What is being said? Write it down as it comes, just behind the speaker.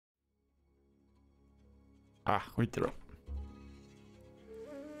Skit i det.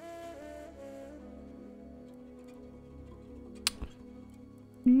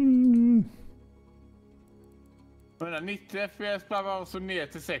 Men 90 FPS bara så ner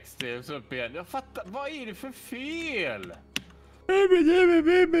till 60 och så upp igen. Jag fattar, vad är det för fel? Ja, men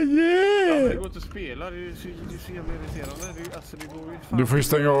det går inte att spela, det är så jävla irriterande. Det går ju fan. Du får ju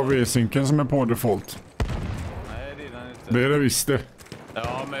stänga av e-synken som är på default. Nej, det är den inte. Det är det visst det.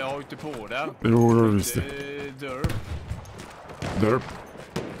 Ja, men jag har ju inte på den. Jo, det är visst det. Derp. Derp.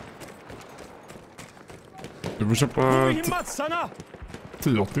 Du får köpa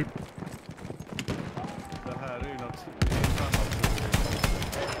 1080. Det här är ju något.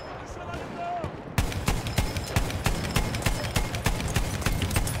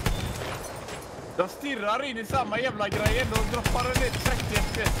 Jag stirrar in i samma jävla grej och droppar den ner 30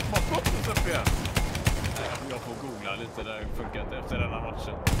 FPS. Vad kopplas upp igen? Jag får googla lite, det funkar inte efter denna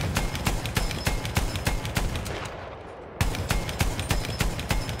matchen.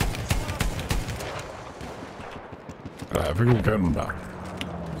 Det här får gå hända.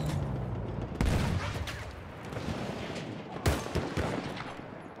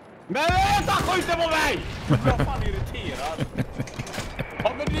 Men vänta, skjut på mig! Jag är fan irriterad.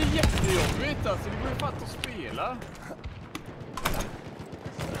 Ja, men det är jättejobbigt alltså, det går ju fan att spela.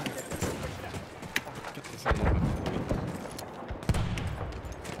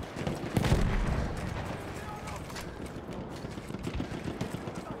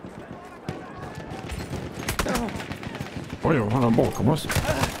 Oj, han är bakom oss.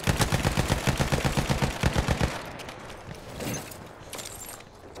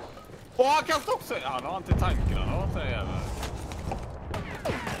 Och han kan också... Han har inte tankarna, han har inte det jävlar.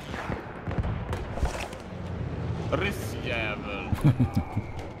 Riskjävel.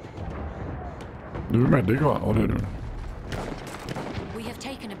 Du är medic va? Ja, det är du. We have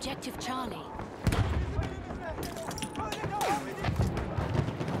taken objective Charlie.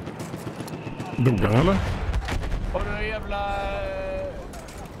 Dog han eller? Har du en jävla...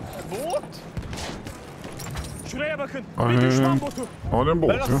 båt? Şuraya bakın. Ja, Bir düşman botu. ja, det är en båt.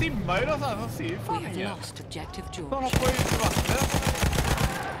 Men Ja. de simmar ju någonstans, de ser ju We fan have ingen. lost objective De George. hoppar ju ut i vattnet.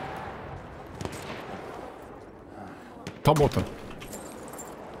 Ta båten.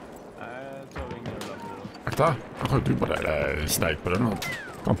 Nej, tar vi ingen jävla båt. Akta, han skjuter ju på dig. Eller sniper eller något.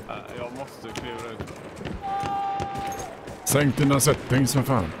 Kom. Jag måste klura ut. Sänk dina settings för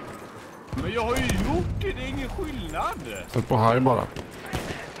fan. Men jag har ju gjort det, det är ingen skillnad. Sätt på high bara.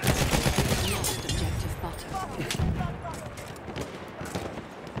 We lost objective butter.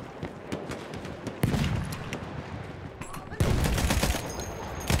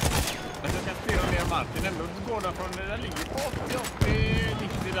 Jag kan styra ner marken ändå. Så går den från, den ligger på 80, 80,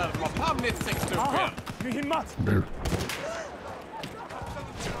 90 där. Bara pam, ner till 60 upp Aha, igen. mühimmat. Bu.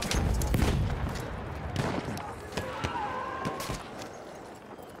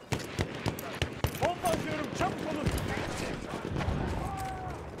 Bomba atıyorum, çabuk olun.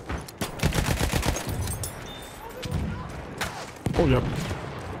 Oh yeah.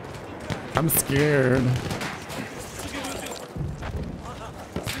 I'm scared.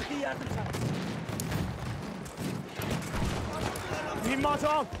 Mühimmatı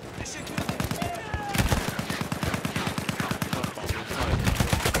al.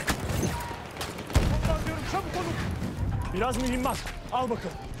 Bomba atıyorum, çabuk olun. Biraz mühimmat. Al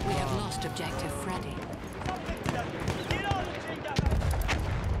bakalım. We have lost objective Freddy.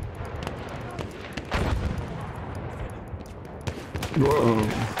 Wow.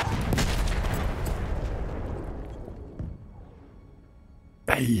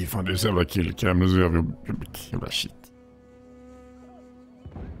 Nej, fan det är så jävla killcam. Nu så gör vi jävla shit.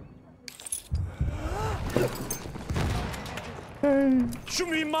 Şu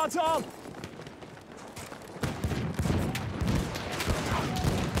mühimmatı al.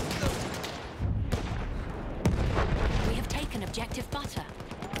 We have taken objective butter.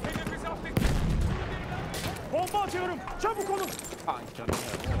 Bomba atıyorum, çabuk olun. Fan kan det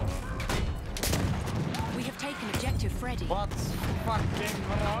här vara? We have taken objective Freddy. What's fucking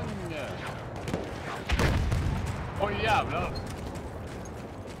wrong? Oj jävlar.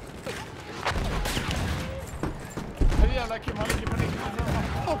 Hur jävla kul, man ligger på 90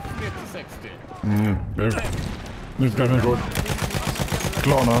 och ner till 60. Du. Nu ska vi gå.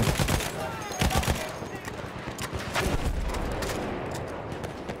 Klarna.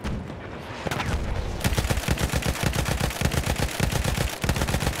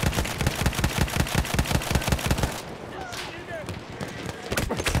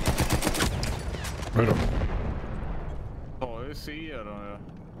 Vad är det? Ja, jag ser dem.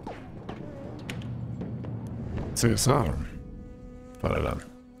 Cesar. Var är den?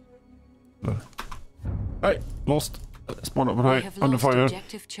 Där. Nej, lost. Spana på We dig. have Under lost fire.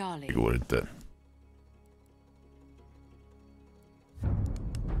 objective Det Charlie. går inte.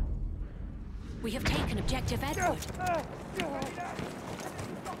 We have taken objective Edward.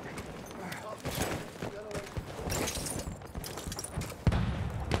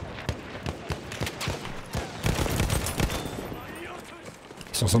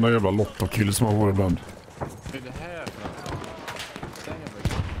 Så sådana jävla lottokill som har varit ibland. Vad är det här för något? Den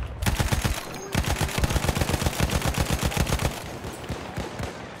jävla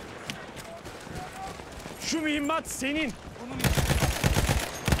Şu mühimmat senin.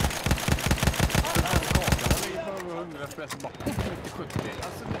 kakan ligger på över 100 FPS bara 70.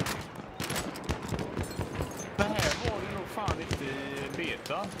 Alltså det här var det nog fan inte i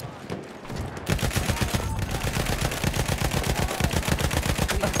beta.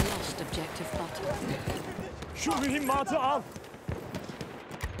 We have lost objective Butter. Şu mühimmatı al.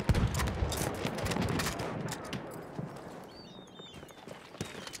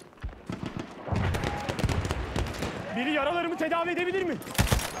 Biri yaralarımı tedavi edebilir mi?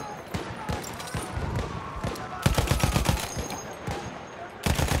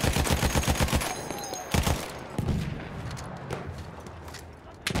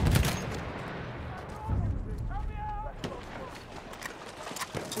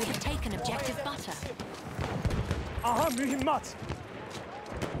 We have taken objective Butter. Aha mühimmat.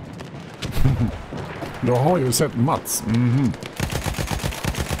 Jag har ju sett Mats. Mhm.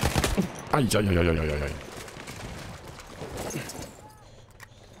 Aj, aj, aj, aj, aj, aj.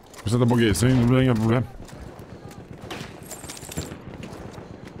 Jag sätter på grising, det blir inga problem.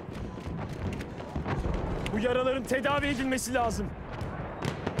 Bu yaraların tedavi edilmesi lazım.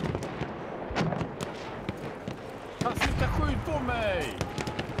 Han sluta skjut på mig!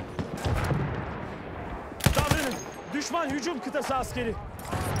 Davranın. Düşman hücum kıtası askeri.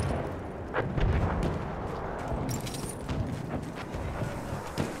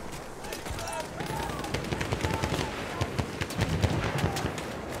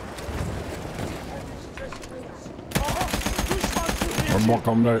 Aha, düşman Jag Suriye. är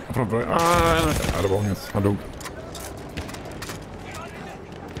bakom dig, framför dig. Ja, det var inget. Han dog.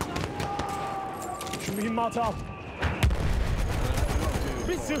 Şu mühimmatı al.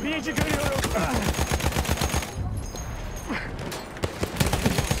 Bir sıhhiyeci görüyorum.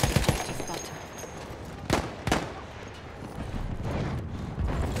 Objective Butter.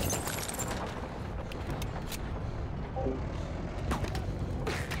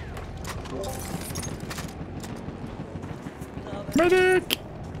 Medic!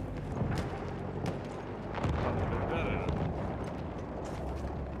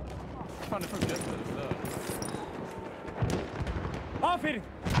 Fan, det funkar inte. Det där. Aferin.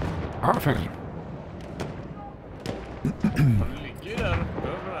 Aferin. Han ligger ju där uppe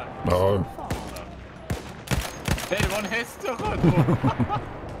över där. Ja, Nej, det var en häst jag sköt på.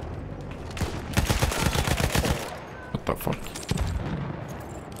 what the fuck.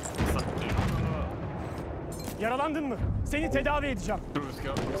 Yaralandın mı? Seni tedavi edeceğim. Jag tror vi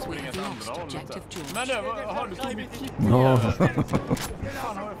ska springa till andra hållet. Objective George. Men det, har du tagit mitt kit? Ja. Vad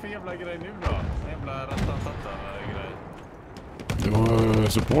fan har jag för jävla grej nu då? Jävla ratatatta-grej. Det var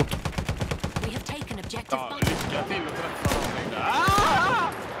support. We have taken objective Ja, Butter. lycka till att träffa någonting där. Ah!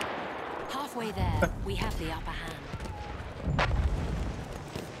 Halfway there, we have the upper hand.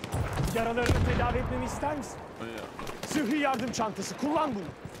 Yaralarını tedavi etmemi ister misin? Sıhhi yardım çantası. Kullan bunu.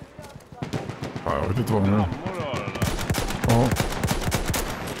 Ja, jag vet inte vad det är. Ammo du har eller? Ja.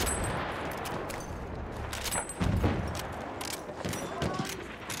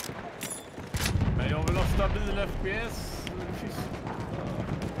 Men jag vill ha stabil FPS. Det finns...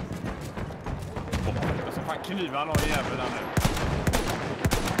 Jag ska fan kniva någon jävel där nu.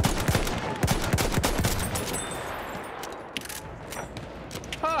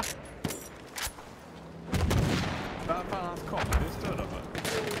 Ha! Vad fan hans kompis dödar för?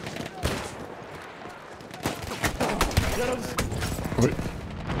 Yaralısın. Oj.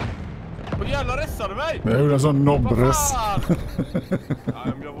 Åh jävlar, restade mig! Jag gjorde en sån Vad nobbress. fan? Ja,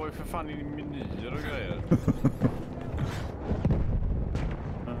 men jag var ju för fan i menyer och grejer.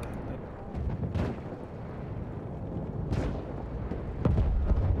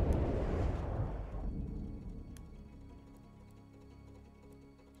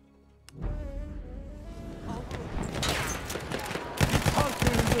 Tank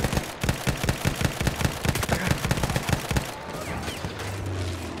görüldü.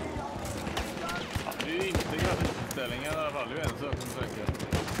 Ja, det är ju inte grafikinställningar i alla fall. Det är ju en sak som är säker.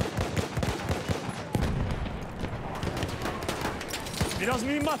 Biraz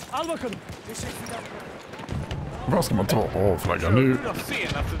mühimmat. Al bakalım. Vad ska man ta av flaggan nu? De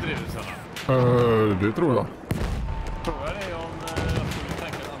senaste drivsarna. Det tror jag. Frågan är om jag skulle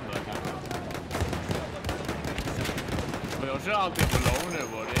tänka andra kanske. Men jag kör alltid på low nu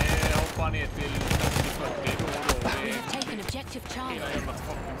och det hoppar ner till 30-40 då och då. We have taken objective Charlie. Det är jävla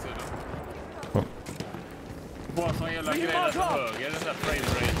fucking-sidan. Bara sån jävla grej där till höger, den där frame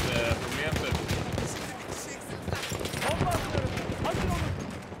rate-problem typ.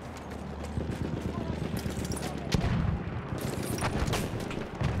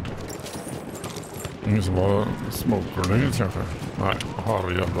 Ingen som har smoke grenades kanske? Nej,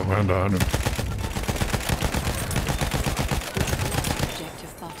 herrejävlar, vad händer här nu?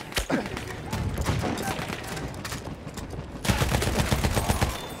 Objective spotted.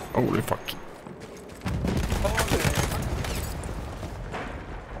 Holy fuck.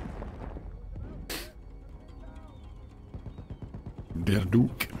 Der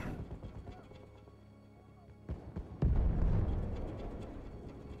dok.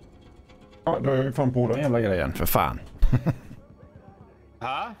 Ja, då är jag fan på den jävla grejen, för fan.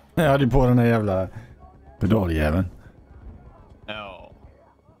 Ha? Jag hade på den här jävla pedaljäveln. Ja.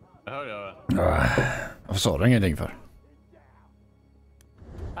 Det hörde jag väl. Varför sa du ingenting för?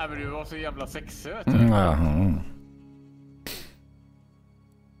 Nej men du var så jävla sexig vet du.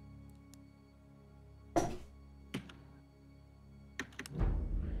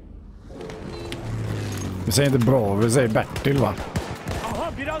 Vi säger inte bra, vi säger Bertil va?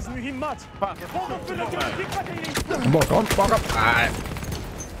 Aha, biraz mühimmat. Fan, jag får Fırlatıyor, dikkat edin. Bakom. Nej.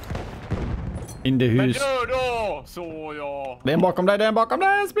 In the men hus. dö då! Så ja. Det är en bakom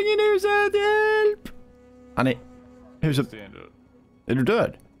dig, Spring in i huset, hjälp! Han är... Huset... Stendöd. Är du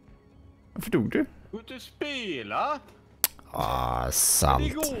död? Varför dog du? Gå ut och spela! Det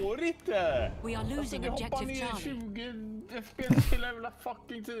Salt. går inte! We are losing Det hoppar objective ner Charlie. 20 FPS hela jävla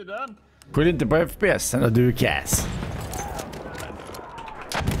fucking tiden. Skyll inte på FPS när du är kass.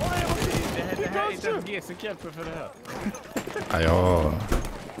 Det här är inte en GC hjälper för det här. Ja, jag...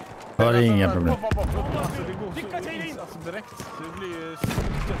 Har inga problem. Alltså det går så alltså, direkt. Så det blir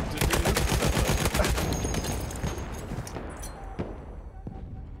stött i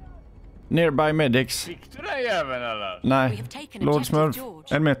Nearby medics. Fick du den jäveln eller? We Nej. have taken Lord objective Smurf.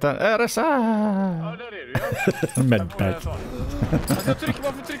 George. 1 meter. RSA. Ja, där är du ja. Medpack. Alltså, varför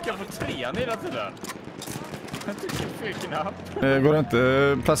trycker jag på 3:an hela tiden? Jag trycker fel knapp. Går det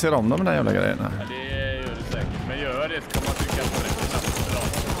inte att placera om de där jävla grejerna? Ja, det gör det säkert. Men gör det så kan man trycka på rätt knapp.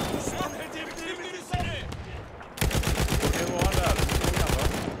 Det var han där.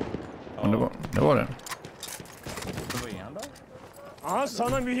 Ja, det var det. Vad är han då? Aha,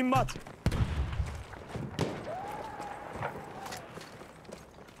 sana mühimmat.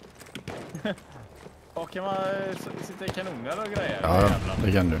 Och kan man sitta i kanoner och grejer? Ja,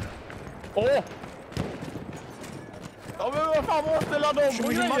 det kan du. Åh! Ja men vad fan måste ladda om på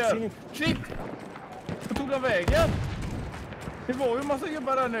grejer? Shit! Vad tog den vägen? Det var ju en massa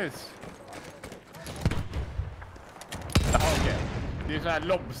gubbar där nyss. Jaha okej. Det är ju så här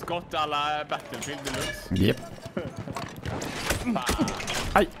lobbskott alla Battlefield Deluxe. Jep.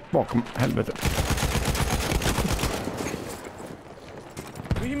 Aj, bakom. Helvete.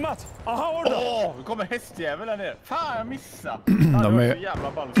 Mühimmat. Aha orada. Åh, det kommer hästjävel där nere. Fan jag missade. De är- så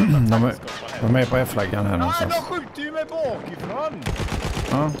jävla ball att sätta tankskåpar här. De är på F-flaggan här Nej, någonstans. de skjuter ju mig bakifrån.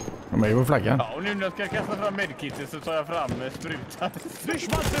 Ja, de är ju på flaggan. Ja, och nu när jag ska kasta fram medkittet så tar jag fram sprutan.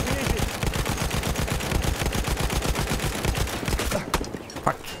 Düşman sözüneydi.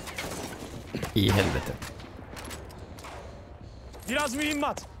 Fuck. I helvete. Biraz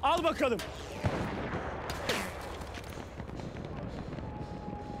mühimmat. Al bakalım.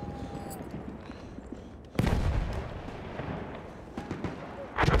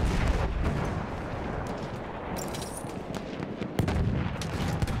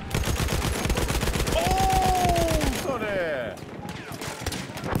 Så det!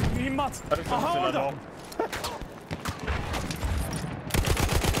 Mühimmat. Ja, det får Aha ställa orada. dem. A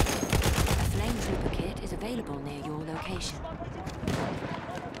flamethrower kit is available near your location.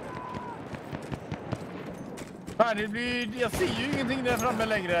 Fan, det blir... Jag ser ju ingenting där framme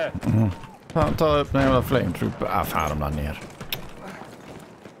längre. Fan, ta upp den jävla flametrooper. Ah, fan, de la ner.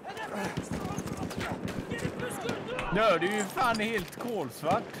 Ja, det är ju fan helt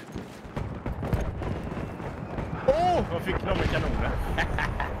kolsvart. Åh, vad fick de med kanoner?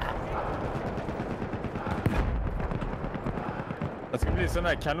 Jag ska bli sån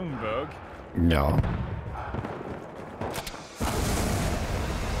här kanonbög. Ja.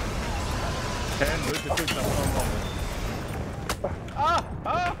 Jag kan ändå inte skjuta på någon gång.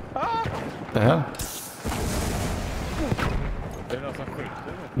 Det här. Det är någon som skjuter.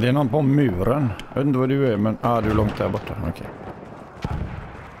 Det är någon på muren. Jag vet inte vad du är, men... Ah, du är långt där borta. Okej.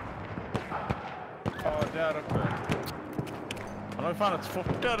 där uppe. Han har ju fan ett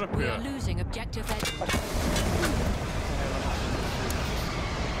fort där uppe. We are losing objective Edward.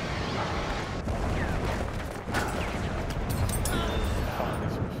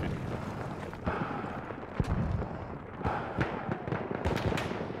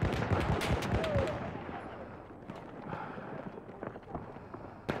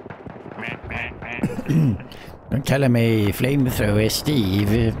 De kallar mig Flamethrower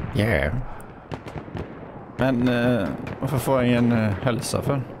Steve. Yeah. Men varför får jag ingen hälsa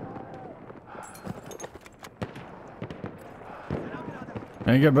för?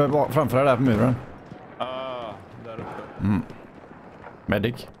 En gubbe framför dig där på muren. Där uppe.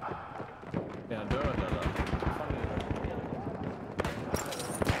 Medic. Är han död eller?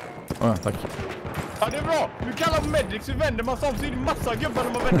 Ja, tack. Ja, det är bra! Du kallar medics, så vänder man sig om så är det massa gubbar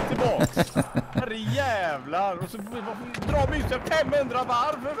när man vänder tillbaks. Herre jävlar! Och så drar byten 500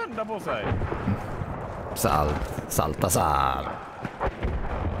 varv för att vända på sig. Salta sal.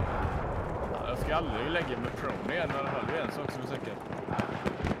 Jag ska aldrig lägga med prone igen, men det är en sak som är säker.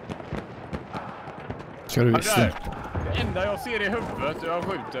 Ska du visst det? Det enda jag ser i huvudet och jag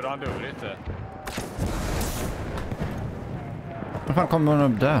skjuter och han dör inte. Var fan kommer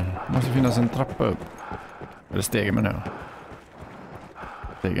man upp där? Det måste finnas en trappa upp. Eller stegen med nu.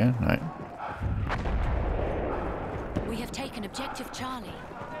 Stegen? Nej. We have taken objective Charlie.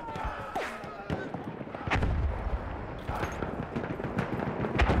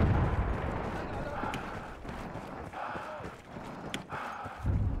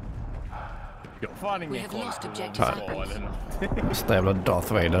 Jag har fan ingen koll på vad eller något. Nästa jävla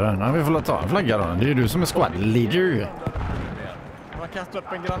Darth Vader. Nej, vi får ta en flagga då. Det är ju du som är squad leader. Man kastar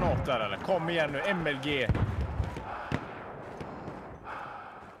upp en granat där eller? Kom igen nu, MLG.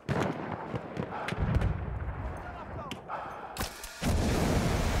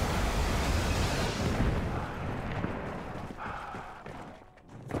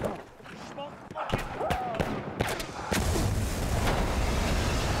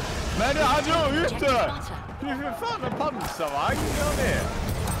 Men han dör ju inte! Det är för fan en pansarvagn eller det?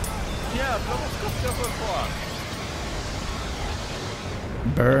 Jävlar vad skott jag får på han.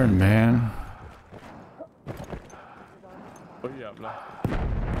 Burn, man. Oj jävlar.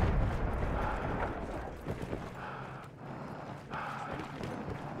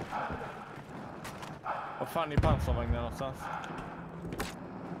 Vad fan är pansarvagnen någonstans?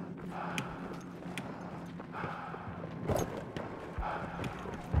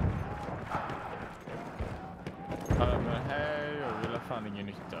 Ja, men här gör vi väl fan ingen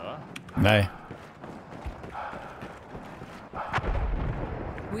nytta, va? Nej.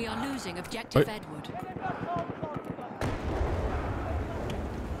 We are losing objective Edward.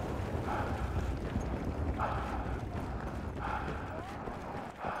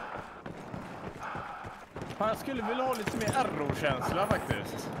 Fan, jag skulle vilja ha lite mer Arrow-känsla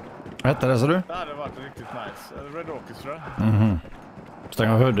faktiskt. Vad hette det, sa du? Det hade varit riktigt nice. Red Orchestra. Stäng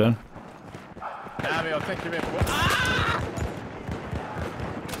av huden. Nej, men jag tänker mer på...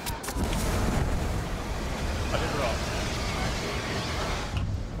 Ja, det är bra.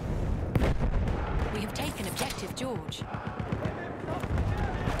 We have taken objective George.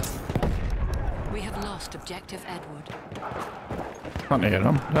 We have lost objective Edward. Fan är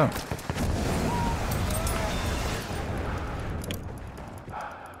de? Där.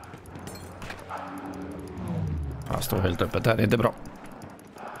 Jag står helt öppet här. Det är inte bra.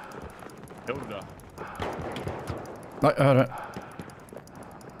 Jo då. Nej, jag hör det.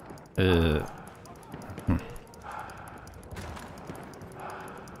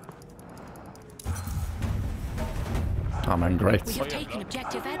 Ja, men great. We have taken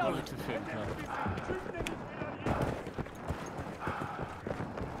objective Edward.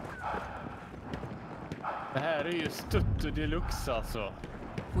 Det här är ju stutt deluxe alltså.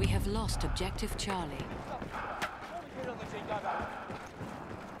 We have lost objective Charlie.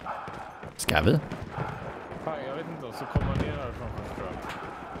 Ska vi? Fan, jag vet inte, så kommer man ner härifrån först tror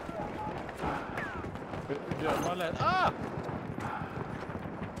jag. Gör man lätt...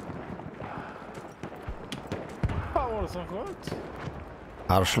 Fan var det som sköt?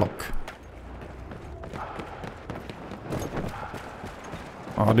 Arschlock.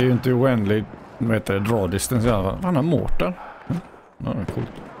 Ja, det är ju inte oändligt, vad heter det, draw distance i alla fall. Han har mortar. Ja, det är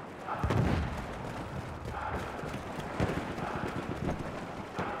coolt.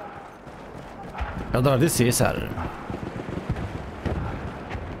 Jag drar till Caesar.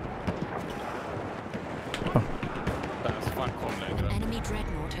 Enemy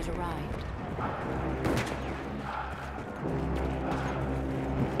dreadnought has arrived.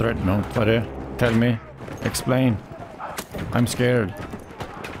 Dreadnought, vad är det? Tell me. Explain. I'm scared.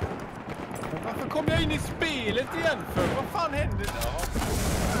 Vad Varför kom jag in i spelet igen för? Vad fan hände? Ja, det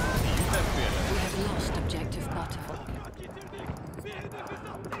är ju det spelet. We have lost objective butter.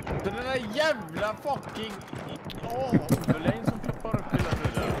 Den där jävla fucking... Overlane som ploppar upp hela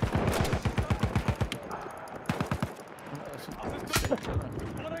tiden.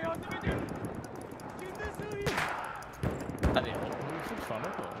 Bana yardım edin. Kimde sığıyım? Ja, det håller fortfarande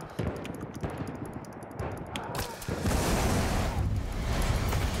på.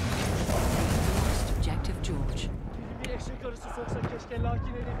 Lost objective George. Bir eşek arısı soksa keşke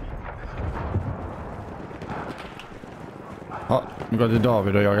lakin edeyim. Ja, nu går till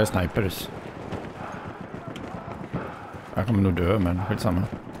David och jagar snipers. Jag kommer nog dö, men skitsamma.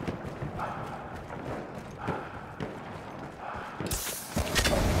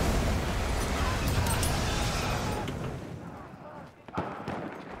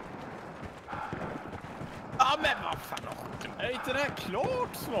 Ja, men vad fan. Är inte det här klart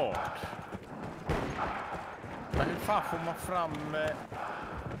snart? Men hur fan får man fram...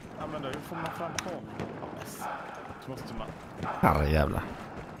 Ja, men då, hur får man fram kom? Så måste man... Herrejävlar.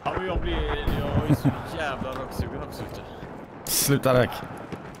 Ja, men jag är så jävla röksugen också, vet du. Sluta rök.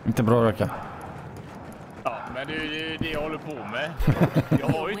 Inte bra röka. Ja, men det är ju det jag håller på med. Jag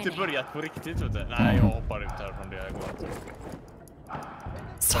har ju inte börjat på riktigt, vet du. Nej, jag hoppar ut härifrån det här går inte.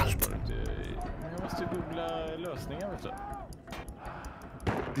 Salt. Jag måste googla lösningar, vet du.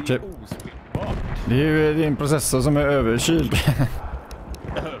 Det är Typ. ospelbart. Det är ju din processor som är överkyld.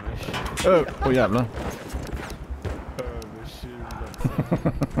 Överkyld. Åh jävlar. Överkyld alltså.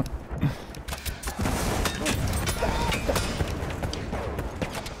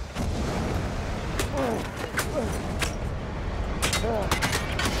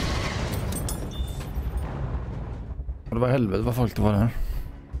 Och det var helvete vad folk det var där.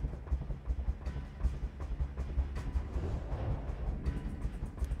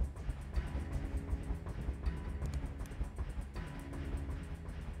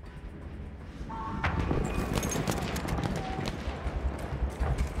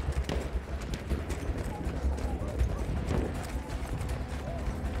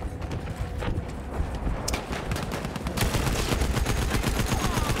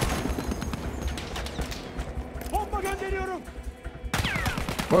 Bomba gönderiyorum.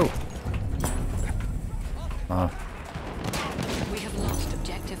 Wow. Ja. We have lost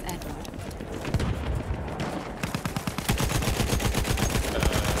objective Edward.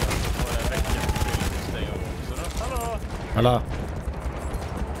 Hallå! Hallå.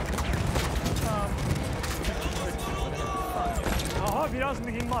 Aha biraz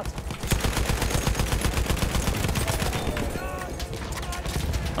mühimmat.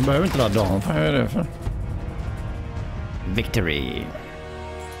 Han behöver inte ladda om. Vad är det för? Victory.